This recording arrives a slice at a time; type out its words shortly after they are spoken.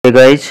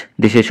Hey guys,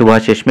 this is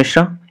Subhashish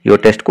Mishra, your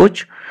test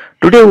coach.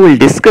 Today we will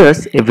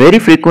discuss a very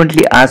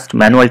frequently asked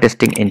manual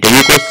testing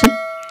interview question.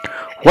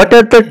 What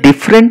are the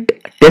different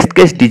test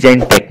case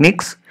design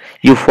techniques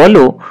you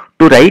follow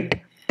to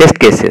write test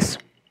cases?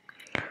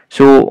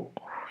 So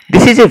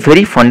this is a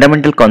very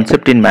fundamental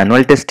concept in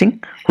manual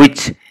testing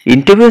which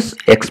interviewers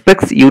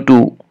expects you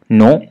to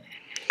know.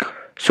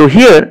 So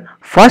here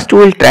first we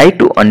will try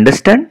to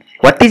understand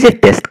what is a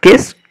test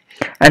case,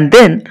 and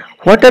then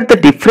what are the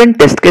different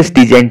test case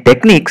design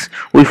techniques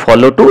we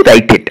follow to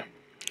write it.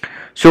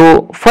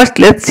 So first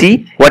let's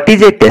see what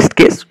is a test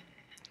case.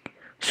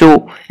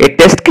 So a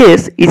test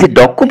case is a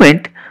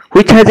document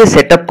which has a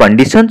set of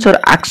conditions or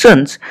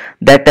actions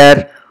that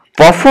are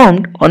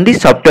performed on the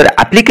software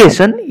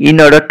application in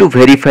order to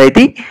verify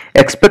the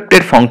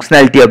expected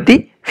functionality of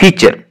the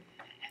feature.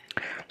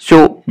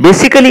 So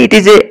basically it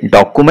is a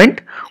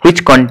document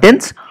which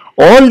contains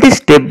all the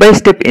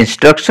step-by-step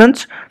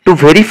instructions to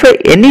verify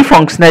any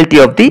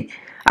functionality of the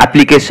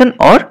application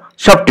or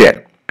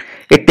software.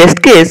 A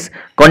test case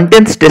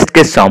contains test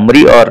case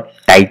summary or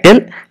title,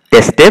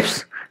 test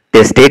steps,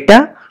 test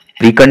data,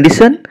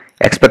 precondition,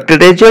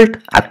 expected result,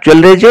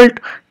 actual result,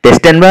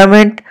 test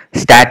environment,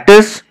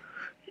 status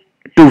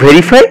to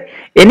verify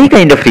any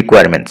kind of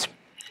requirements.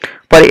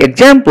 For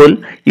example,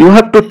 you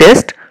have to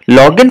test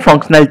login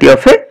functionality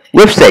of a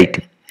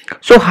website.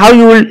 So how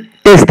you will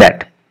test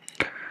that?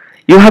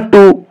 You have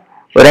to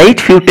write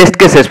few test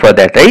cases for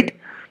that, right?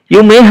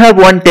 You may have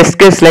one test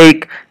case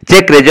like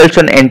check results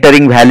on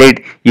entering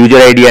valid user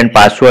ID and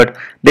password.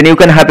 Then you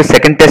can have a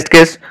second test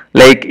case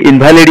like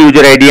invalid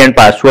user ID and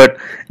password.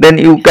 Then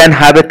you can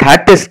have a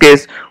third test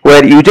case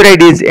where user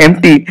ID is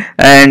empty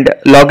and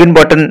login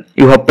button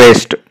you have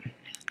pressed.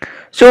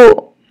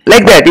 So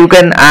like that you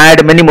can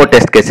add many more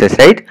test cases,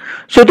 right?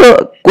 So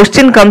the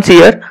question comes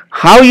here,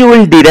 how you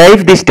will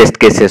derive these test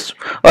cases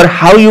or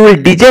how you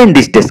will design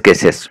these test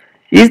cases.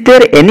 Is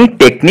there any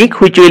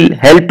technique which will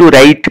help to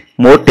write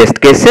more test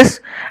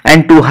cases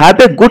and to have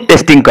a good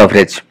testing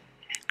coverage?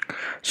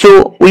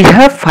 So we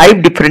have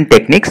 5 different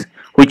techniques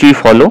which we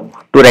follow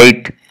to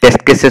write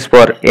test cases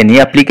for any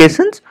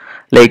applications,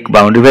 like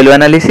boundary value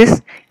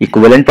analysis,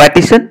 equivalent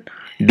partition,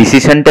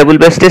 decision table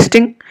based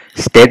testing,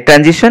 state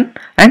transition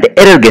and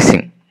error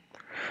guessing.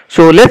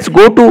 So let's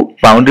go to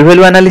boundary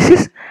value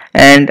analysis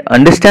and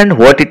understand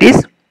what it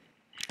is.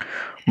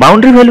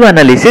 Boundary value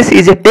analysis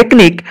is a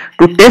technique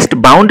to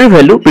test boundary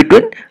value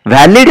between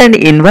valid and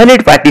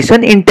invalid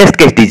partition in test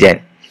case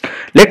design.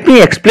 Let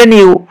me explain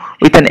you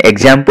with an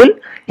example.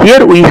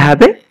 Here we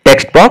have a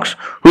text box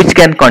which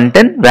can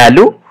contain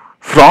value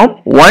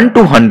from 1 to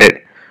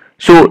 100.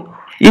 So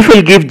if you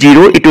will give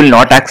 0, it will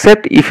not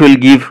accept. If you will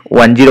give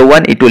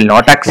 101, it will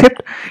not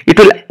accept. It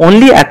will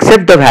only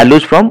accept the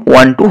values from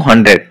 1 to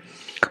 100.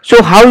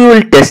 So how you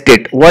will test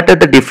it? What are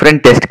the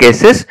different test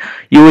cases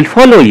you will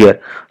follow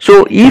here?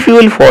 So if you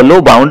will follow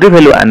boundary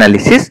value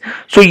analysis,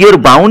 so your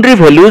boundary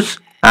values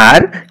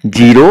are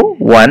 0,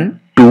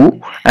 1,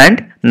 2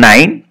 and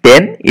 9,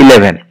 10,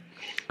 11.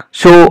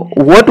 So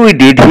what we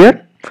did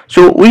here?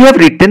 So we have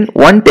written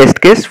one test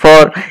case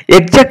for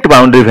exact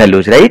boundary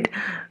values, right?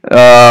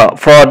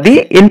 For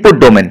the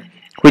input domain,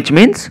 which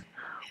means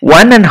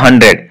 1 and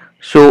 100.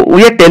 So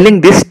we are telling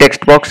this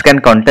text box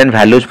can contain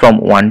values from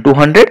 1 to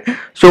 100.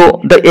 So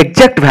the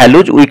exact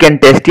values we can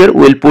test here.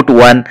 We will put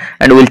 1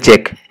 and we will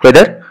check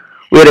whether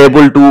we are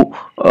able to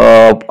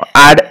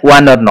add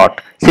 1 or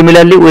not.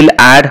 Similarly, we will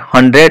add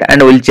 100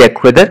 and we will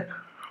check whether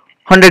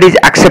 100 is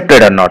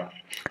accepted or not.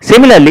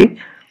 Similarly,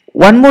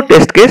 one more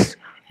test case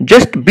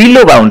just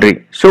below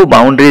boundary. So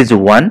boundary is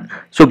 1.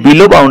 So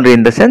below boundary,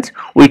 in the sense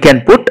we can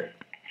put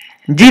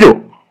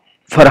 0.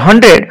 For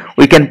 100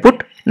 we can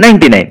put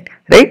 99.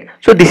 Right?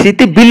 So this is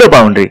the below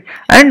boundary,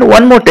 and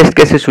one more test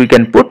cases we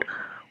can put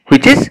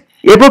which is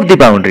above the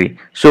boundary.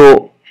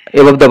 So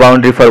above the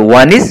boundary for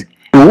 1 is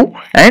 2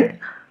 and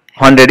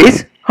 100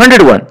 is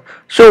 101.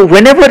 So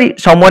whenever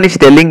someone is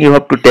telling you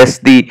have to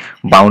test the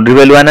boundary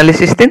value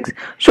analysis things,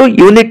 so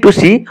you need to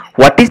see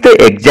what is the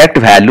exact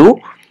value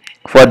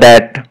for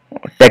that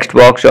text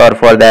box or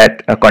for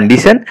that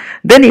condition.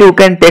 Then you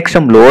can take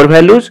some lower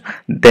values,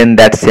 then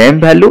that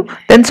same value,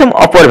 then some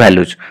upper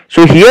values.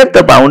 So here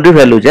the boundary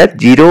values are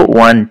 0,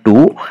 1,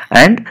 2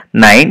 and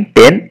 9,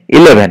 10,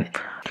 11.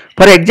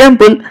 For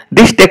example,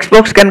 this text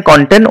box can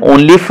contain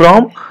only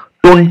from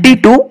 20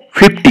 to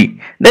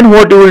 50. Then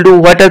what you will do?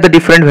 What are the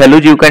different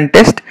values you can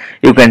test?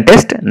 You can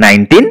test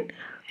 19,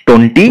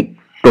 20,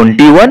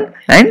 21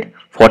 and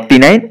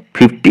 49,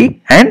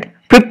 50 and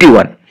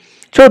 51.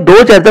 So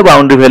those are the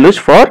boundary values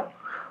for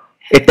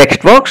a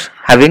text box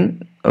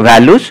having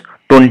values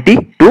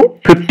 20 to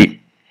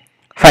 50.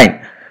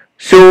 Fine.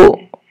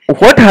 So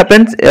what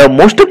happens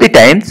most of the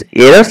times,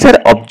 errors are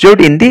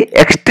observed in the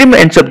extreme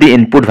ends of the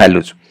input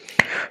values.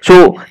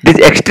 So these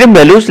extreme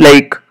values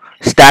like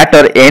start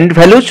or end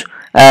values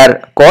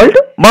are called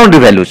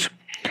boundary values,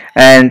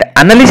 and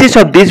analysis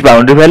of these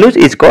boundary values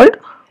is called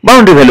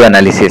boundary value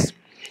analysis.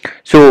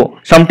 So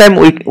sometimes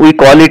we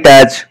call it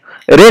as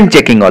range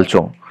checking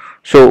also.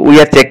 So we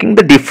are checking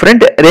the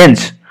different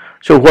range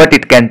So what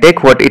it can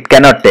take, what it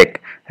cannot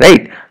take,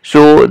 right?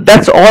 So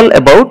that's all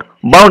about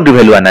boundary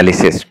value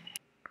analysis.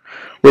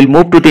 We'll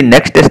move to the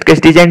next test case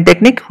design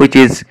technique, which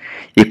is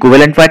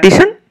equivalent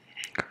partition.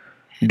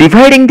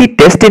 Dividing the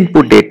test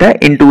input data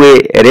into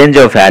a range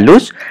of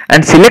values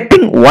and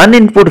selecting one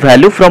input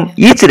value from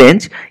each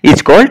range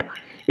is called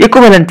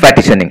equivalent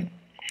partitioning.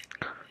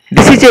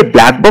 This is a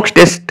black box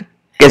test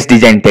case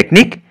design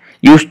technique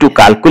used to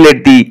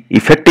calculate the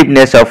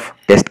effectiveness of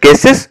test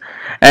cases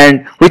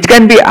and which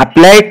can be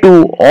applied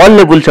to all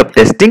levels of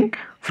testing,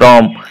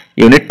 from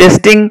unit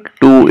testing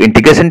to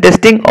integration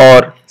testing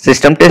or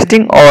system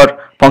testing or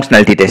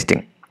functionality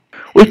testing.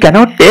 We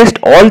cannot test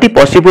all the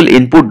possible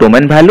input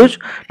domain values,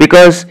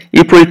 because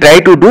if we try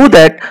to do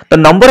that, the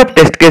number of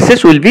test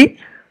cases will be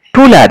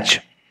too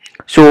large.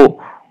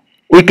 So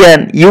we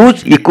can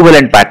use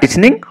equivalent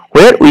partitioning,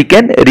 where we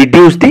can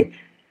reduce the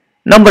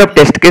number of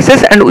test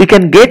cases and we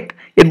can get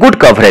a good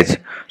coverage.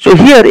 So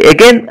here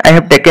again I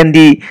have taken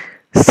the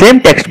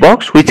same text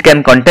box which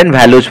can contain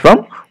values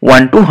from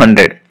 1 to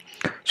 100.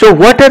 So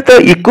what are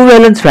the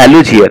equivalence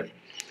values here?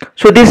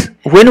 So this,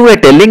 when we are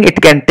telling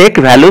it can take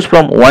values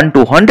from 1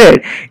 to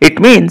 100, it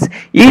means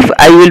if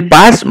I will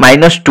pass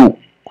 -2,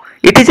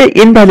 it is an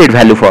invalid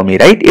value for me,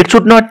 right? It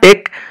should not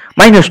take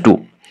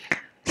 -2.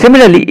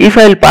 Similarly, if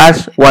I will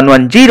pass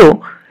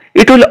 110,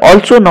 it will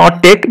also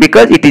not take,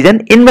 because it is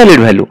an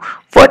invalid value.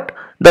 But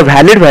the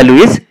valid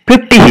value is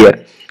 50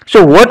 here.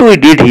 So what we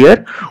did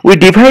here, we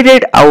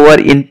divided our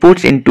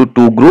inputs into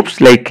two groups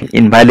like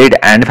invalid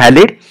and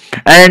valid,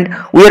 and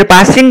we are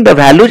passing the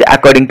values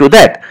according to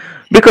that.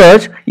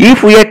 Because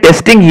if we are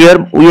testing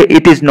here,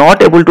 it is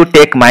not able to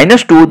take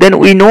 -2, then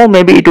we know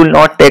maybe it will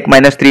not take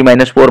 -3,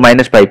 -4,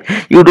 -5.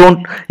 You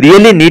don't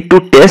really need to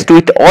test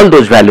with all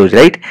those values,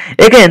 right?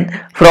 Again,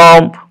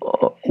 from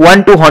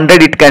 1 to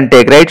 100 it can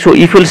take, right? So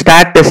if you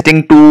start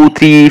testing 2,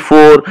 3,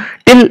 4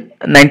 till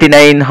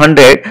 99,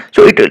 100,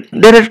 so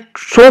there are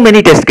so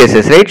many test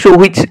cases, right? So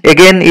which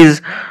again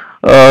is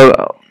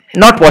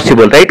not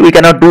possible, right? We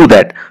cannot do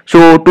that.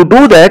 So to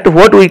do that,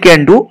 what we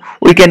can do,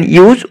 we can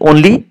use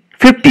only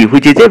 50,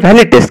 which is a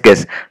valid test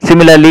case.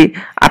 Similarly,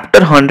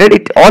 after 100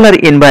 it all are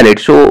invalid,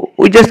 so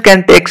we just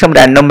can take some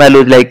random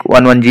values like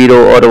 110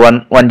 or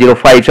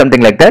 105,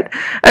 something like that,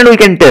 and we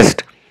can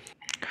test.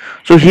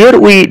 So here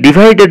we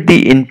divided the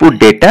input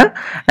data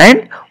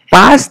and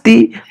passed the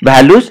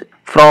values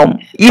from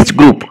each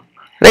group,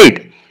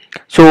 right?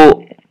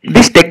 So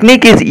this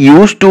technique is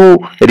used to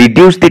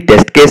reduce the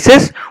test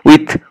cases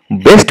with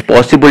best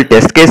possible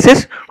test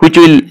cases, which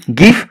will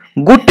give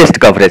good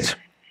test coverage.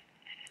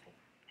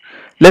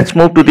 Let's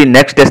move to the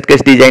next test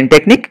case design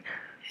technique,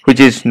 which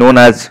is known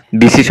as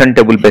decision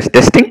table based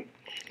testing.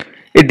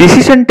 A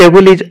decision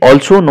table is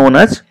also known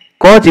as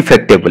cause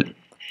effect table.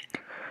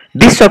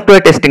 This software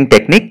testing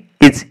technique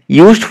is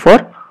used for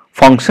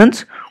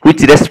functions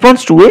which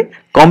responds to a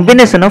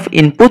combination of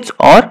inputs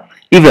or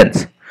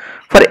events.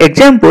 For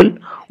example,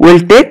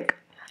 we'll take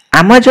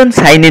Amazon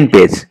sign-in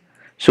page.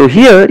 So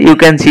here you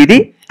can see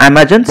the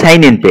Amazon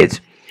sign-in page,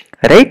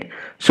 right?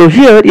 So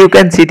here you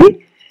can see the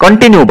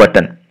continue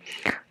button.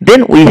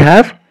 Then we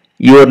have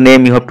your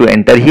name, you have to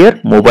enter here,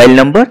 mobile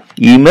number,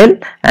 email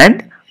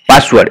and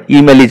password.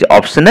 Email is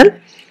optional.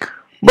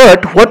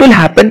 But what will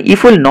happen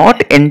if you will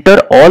not enter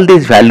all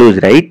these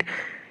values, right?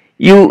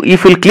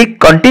 If you click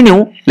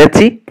continue, let's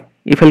see,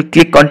 if you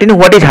click continue,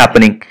 what is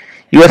happening?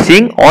 You are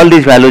seeing all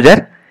these values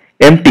are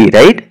empty,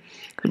 right?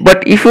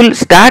 But if you will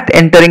start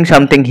entering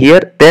something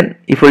here, then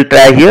if you will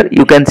try here,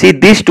 you can see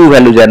these two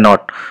values are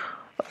not.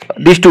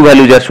 These two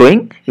values are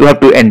showing, you have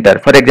to enter.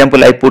 For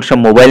example, I put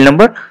some mobile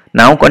number,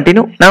 now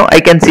continue, now I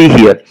can see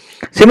here.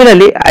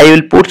 Similarly, I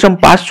will put some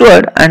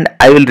password and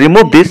I will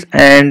remove this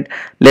and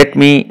let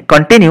me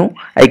continue.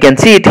 I can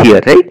see it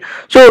here, right?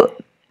 So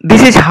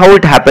this is how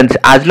it happens.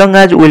 As long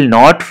as you will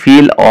not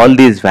fill all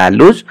these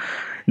values,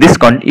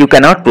 you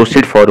cannot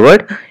proceed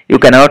forward. You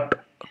cannot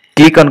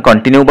click on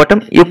continue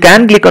button. You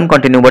can click on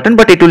continue button,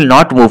 but it will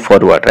not move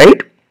forward,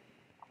 right?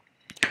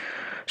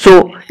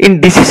 So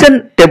in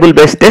decision table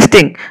based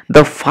testing,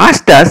 the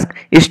first task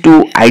is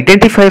to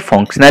identify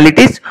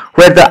functionalities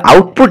where the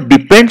output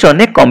depends on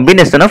a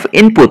combination of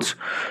inputs.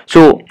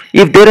 So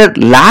if there are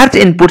large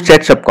input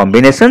sets of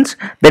combinations,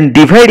 then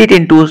divide it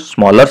into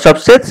smaller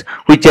subsets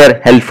which are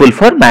helpful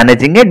for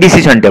managing a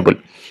decision table.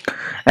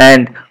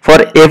 And for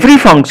every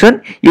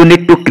function, you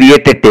need to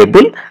create a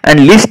table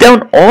and list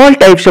down all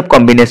types of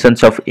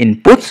combinations of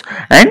inputs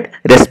and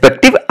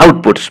respective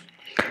outputs.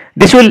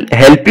 This will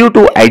help you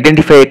to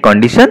identify a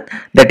condition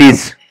that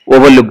is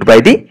overlooked by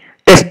the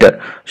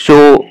tester.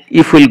 So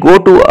if we'll go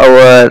to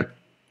our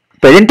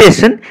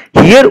presentation,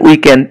 here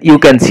you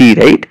can see,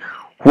 right,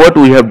 what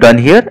we have done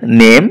here: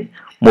 name,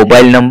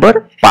 mobile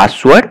number,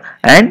 password,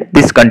 and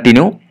this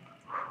continue.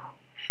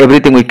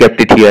 Everything we kept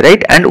it here,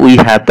 right? And we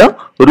have the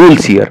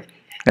rules here,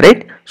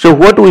 right? So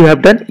what we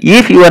have done,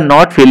 if you are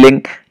not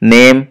filling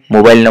name,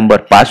 mobile number,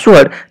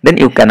 password, then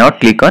you cannot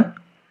click on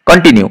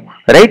continue,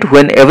 right?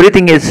 When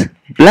everything is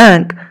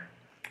blank,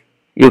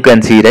 you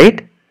can see,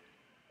 right,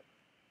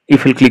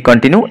 if you click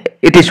continue,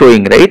 it is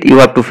showing, right? You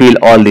have to fill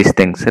all these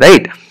things,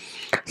 right?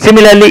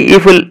 Similarly,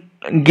 if we'll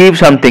give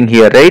something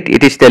here, right,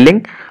 it is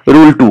telling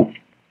rule 2,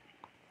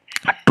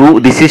 true,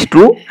 this is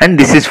true and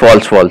this is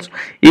false.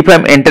 If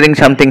I'm entering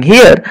something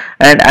here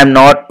and I'm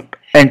not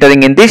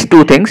entering in these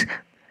two things,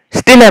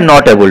 still I'm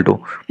not able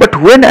to. But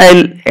when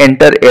I'll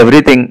enter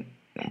everything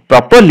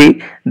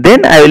properly,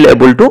 then I will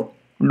able to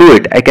do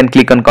it. I can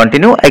click on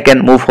continue, I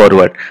can move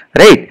forward,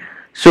 right?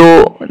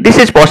 So this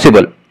is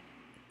possible.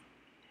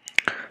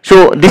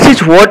 So this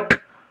is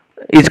what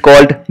is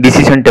called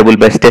decision table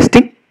based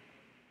testing.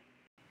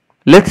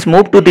 Let's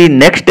move to the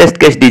next test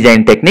case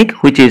design technique,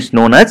 which is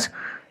known as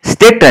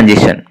state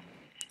transition.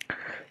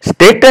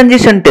 State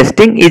transition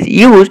testing is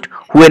used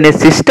when a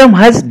system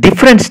has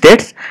different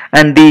states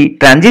and the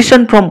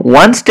transition from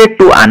one state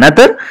to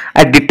another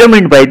are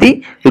determined by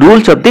the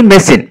rules of the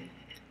machine.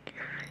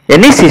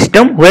 Any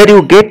system where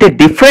you get a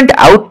different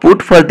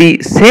output for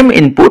the same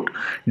input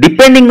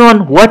depending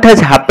on what has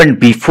happened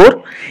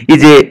before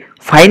is a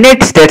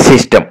finite state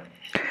system.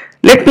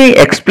 Let me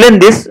explain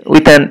this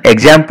with an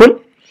example.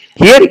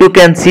 Here you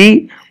can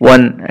see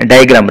one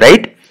diagram,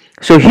 right?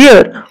 So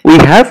here we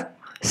have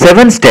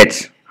 7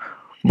 states,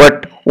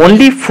 but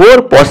only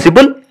 4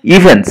 possible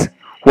events.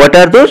 What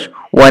are those?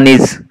 One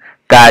is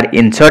card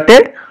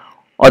inserted,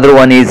 other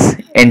one is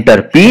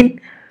enter pin,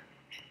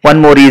 one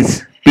more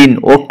is pin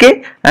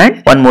OK,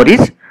 and one more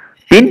is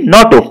pin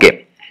not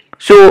OK.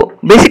 So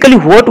basically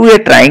what we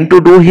are trying to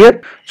do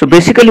here, we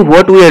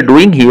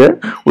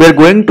are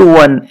going to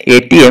one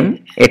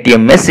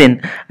ATM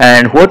machine,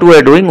 and what we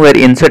are doing, we are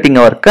inserting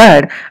our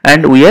card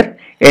and we are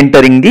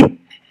entering the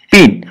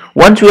pin.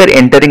 Once we are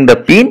entering the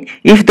pin,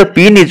 if the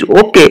pin is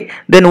OK,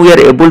 then we are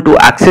able to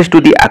access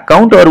to the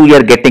account or we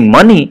are getting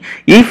money.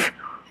 If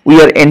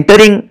we are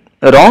entering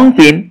wrong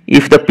pin,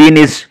 if the pin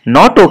is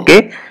not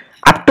OK,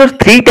 after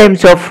 3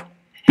 times of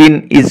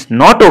pin is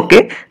not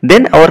OK,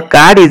 then our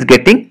card is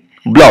getting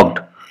blocked,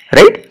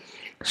 right?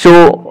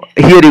 So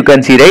here you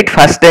can see, right,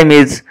 first time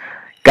is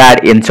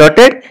card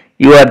inserted,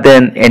 you are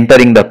then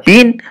entering the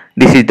pin,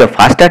 this is the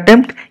first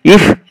attempt.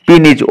 If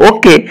pin is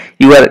OK,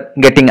 you are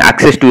getting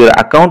access to your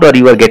account or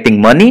you are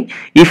getting money.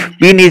 If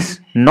pin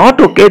is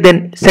not OK,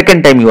 then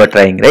second time you are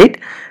trying, right?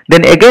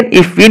 Then again,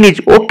 if pin is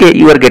OK,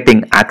 you are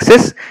getting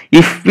access.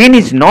 If pin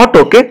is not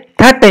OK,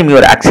 third time you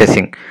are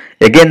accessing.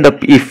 Again,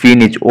 if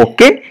pin is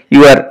OK,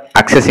 you are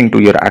accessing to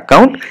your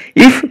account.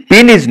 If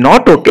pin is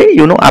not OK,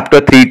 after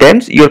 3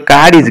 times your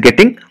card is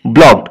getting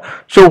blocked.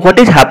 So what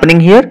is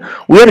happening here?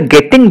 We are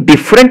getting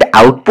different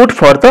output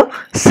for the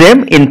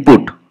same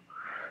input.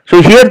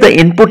 So here the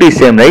input is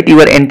same, right? You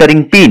are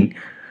entering pin,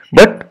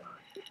 but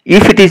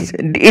if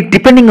it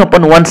depending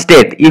upon one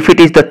state, if it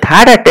is the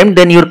third attempt,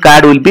 then your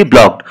card will be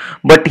blocked.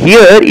 But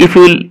here, if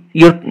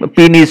your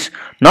pin is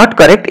not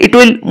correct, it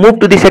will move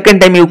to the second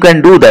time. You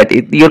can do that.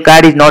 Your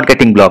card is not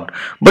getting blocked.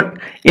 But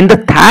in the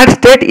third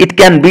state, it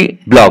can be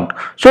blocked.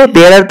 So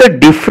there are the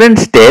different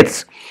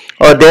states,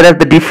 or there are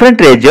the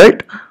different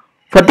result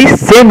for the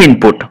same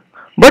input,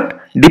 but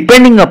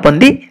depending upon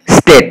the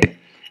state.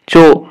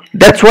 So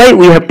that's why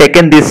we have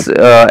taken this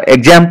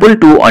example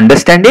to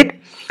understand it.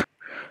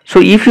 So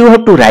if you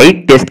have to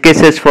write test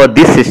cases for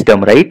this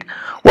system, right,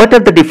 what are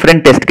the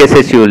different test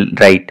cases you will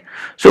write?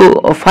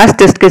 So first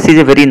test case is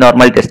a very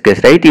normal test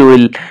case, right? You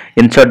will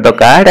insert the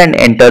card and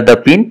enter the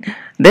pin,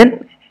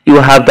 then you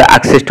have the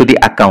access to the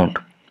account.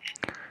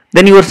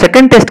 Then your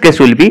second test case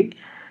will be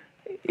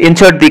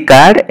insert the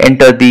card,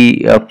 enter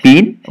the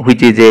pin,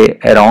 which is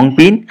a wrong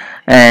pin,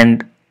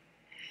 and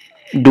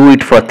do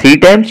it for 3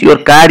 times. Your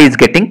card is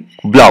getting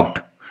blocked,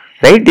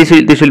 right? This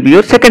will be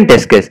your second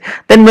test case.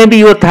 Then maybe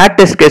your third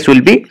test case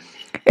will be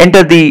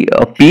enter the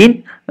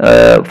pin.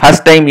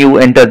 First time you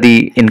enter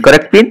the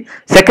incorrect pin,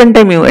 second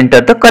time you enter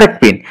the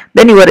correct pin,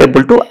 then you are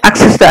able to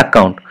access the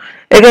account.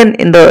 Again,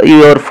 in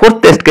your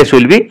fourth test case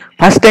will be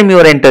first time you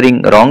are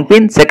entering wrong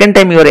pin, second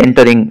time you are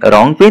entering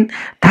wrong pin,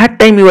 third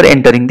time you are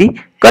entering the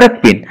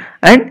correct pin,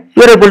 and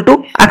you are able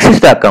to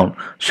access the account.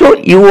 So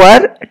you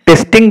are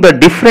testing the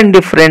different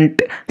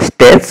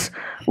states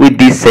with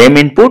the same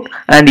input,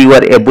 and you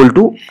are able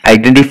to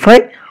identify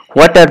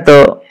what are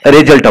the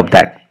result of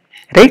that,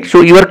 right?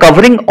 So you are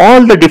covering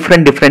all the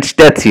different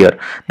states here.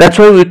 That's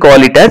why we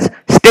call it as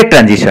state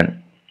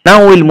transition.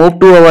 Now we will move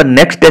to our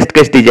next test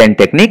case design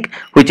technique,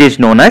 which is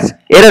known as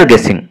error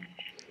guessing.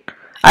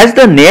 As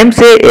the name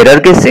say,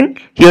 error guessing,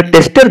 here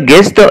tester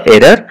guess the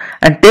error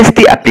and test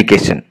the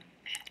application.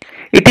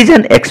 It is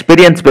an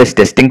experience based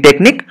testing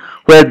technique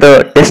where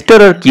the tester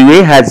or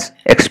QA has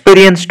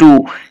experience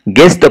to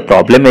guess the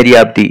problem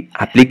area of the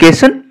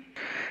application.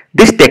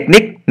 This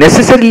technique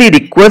necessarily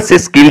requires a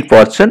skilled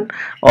person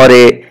or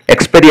a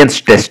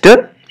experienced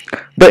tester.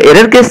 The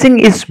error guessing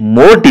is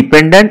more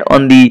dependent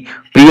on the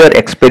prior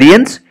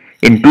experience,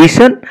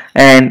 intuition,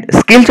 and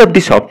skills of the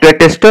software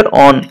tester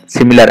on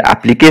similar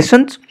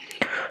applications.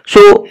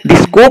 So the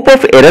scope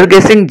of error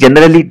guessing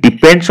generally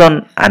depends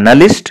on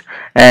analyst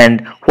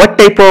and what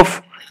type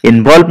of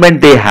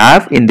involvement they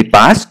have in the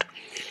past,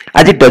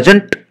 as it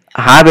doesn't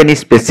have any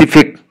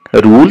specific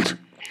rules.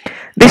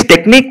 This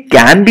technique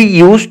can be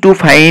used to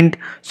find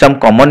some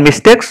common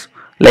mistakes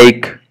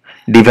like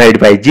divide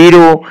by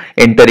zero,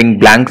 entering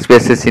blank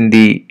spaces in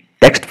the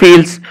text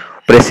fields,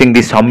 pressing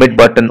the submit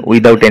button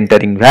without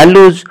entering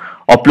values,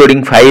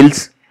 uploading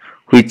files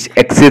which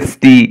exceeds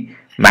the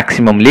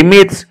maximum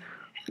limits.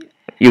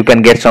 You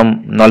can get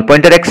some null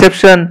pointer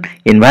exception,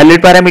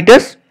 invalid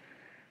parameters,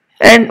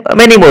 and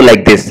many more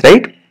like this,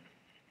 right?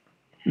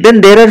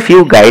 Then there are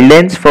few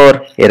guidelines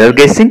for error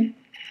guessing.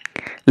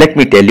 Let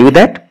me tell you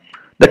that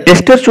the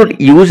tester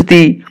should use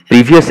the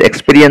previous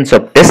experience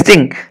of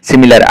testing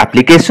similar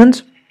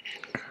applications.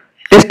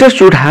 Testers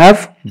should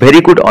have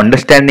very good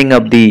understanding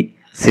of the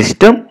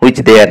system which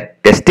they are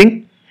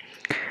testing.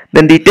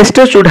 Then the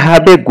tester should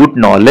have a good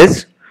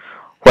knowledge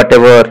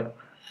whatever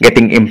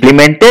getting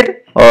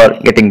implemented or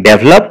getting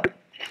developed.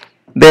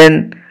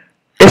 Then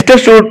tester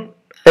should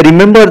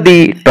remember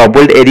the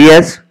troubled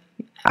areas.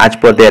 As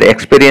per their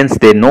experience,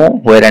 they know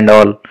where and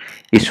all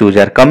issues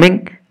are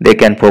coming. They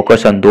can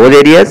focus on those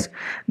areas.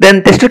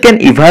 Then tester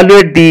can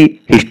evaluate the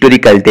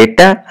historical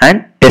data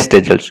and test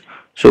results.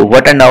 So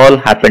what and all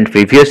happened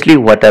previously,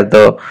 what are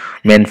the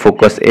main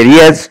focus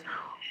areas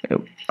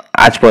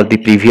as per the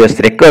previous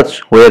records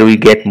where we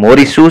get more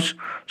issues.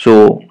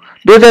 So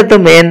those are the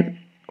main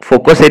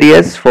focus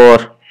areas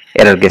for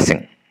error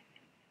guessing.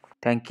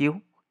 Thank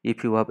you.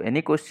 If you have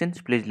any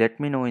questions, please let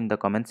me know in the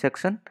comment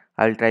section.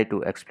 I'll try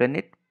to explain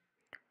it.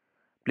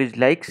 Please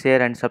like,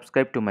 share and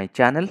subscribe to my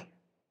channel.